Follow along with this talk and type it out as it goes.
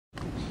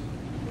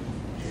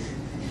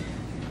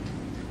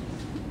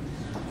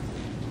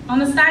On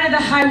the side of the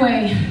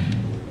highway,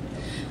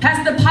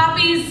 past the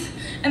poppies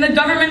and the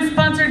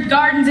government-sponsored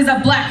gardens, is a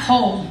black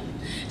hole,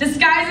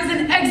 disguised as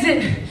an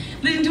exit,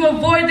 leading to a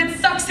void that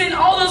sucks in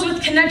all those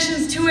with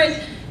connections to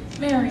it.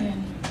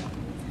 Marion.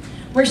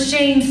 Where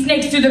shame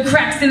snakes through the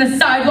cracks in the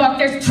sidewalk,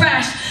 there's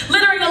trash,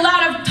 littering the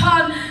loud of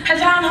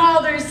town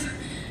hall, there's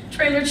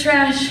trailer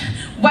trash,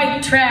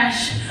 white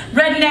trash,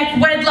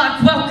 redneck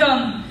wedlock,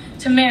 welcome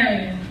to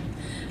Marion.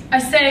 I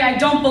say I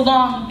don't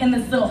belong in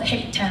this little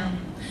hick town,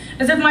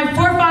 as if my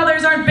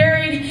forefathers aren't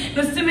buried in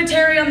a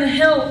cemetery on the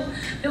hill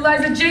that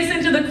lies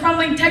adjacent to the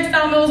crumbling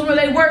textile mills where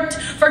they worked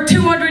for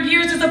 200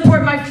 years to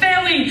support my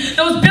family.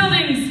 Those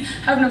buildings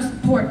have no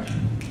support.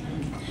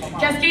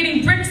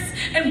 Cascading bricks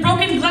and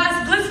broken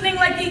glass glistening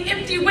like the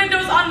empty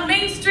windows on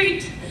Main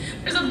Street.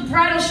 There's a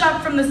bridal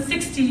shop from the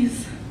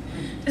 60s,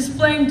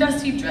 displaying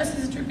dusty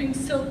dresses dripping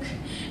silk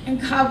and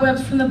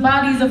cobwebs from the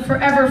bodies of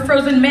forever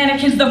frozen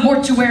mannequins. The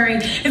mortuary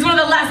is one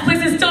of the last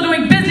places still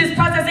doing business,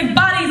 processing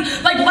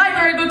bodies like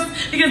library books,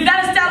 because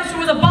that establishment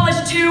was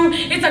abolished too.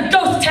 It's a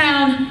ghost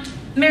town.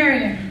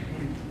 Marion.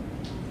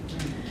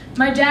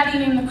 My daddy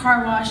named the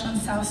car wash on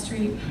South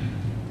Street.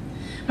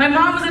 My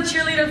mom was a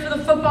cheerleader for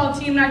the football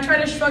team, and I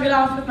try to shrug it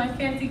off with my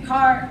fancy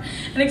car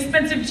and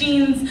expensive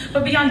jeans,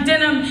 but beyond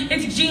denim,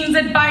 it's jeans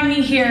that bind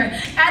me here.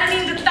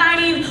 Adenine to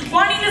thymine,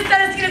 wanting to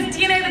set us in its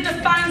DNA that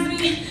defines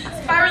me,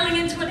 spiraling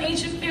into an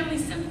ancient family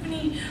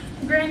symphony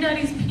from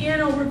granddaddy's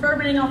piano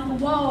reverberating off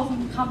the walls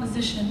of the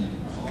composition.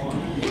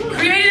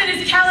 Created in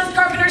his callous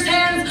carpenter's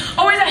hands,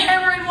 always a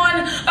hammer in one,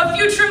 a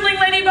few trembling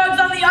ladybugs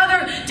on the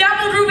other,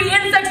 dappled ruby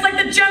insects like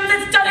the gems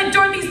that studded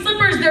Dorothy's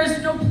slippers.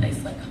 There's no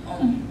place like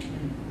home.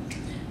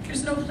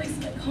 There's no place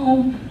like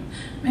home,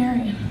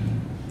 Marion.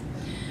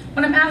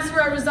 When I'm asked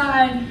where I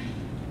reside,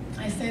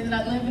 I say that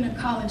I live in a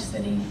college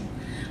city.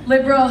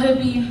 Liberal,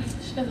 hippie,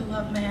 share the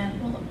love man,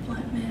 full of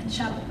plant man,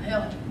 Chapel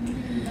Hill.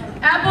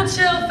 Apple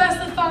Chill,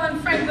 Festival in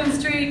Franklin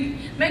Street,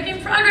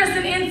 making progress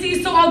in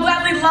NC, so I'll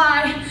gladly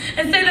lie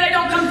and say that I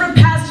don't come from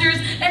pastures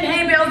and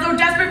hay bales. Though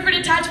desperate for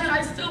detachment,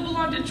 I still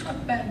belong to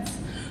truck beds,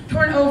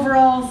 torn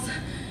overalls.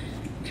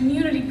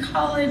 Community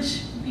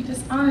college, it'd be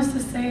dishonest to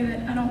say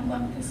that I don't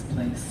love this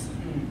place.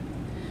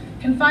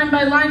 Confined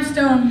by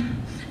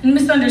limestone and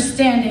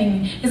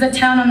misunderstanding is a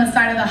town on the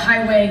side of the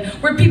highway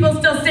where people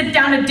still sit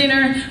down to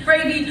dinner,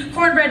 gravy,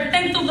 cornbread,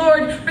 thank the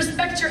Lord,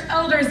 respect your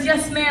elders,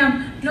 yes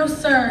ma'am, no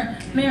sir,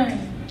 Mary.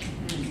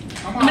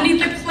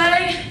 Beneath the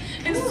clay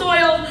and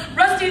soil,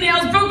 rusty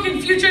nails,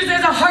 broken futures,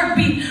 there's a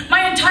heartbeat.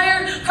 My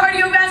entire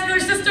cardiovascular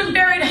system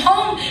buried.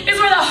 Home is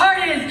where the heart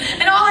is,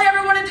 and all I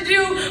ever wanted to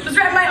do was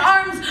wrap my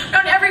arms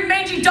around every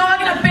mangy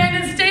dog in an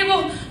abandoned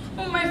stable,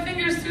 pull my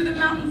fingers through the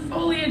mountain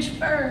foliage,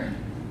 fir,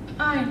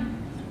 pine,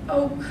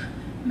 oak,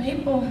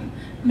 maple,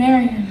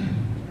 Marion.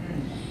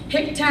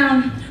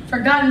 Hicktown,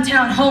 forgotten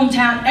town,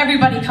 hometown,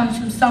 everybody comes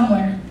from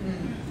somewhere.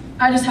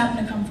 I just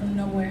happen to come from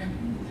nowhere.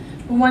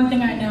 But one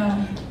thing I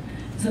know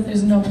is that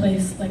there's no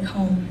place like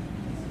home.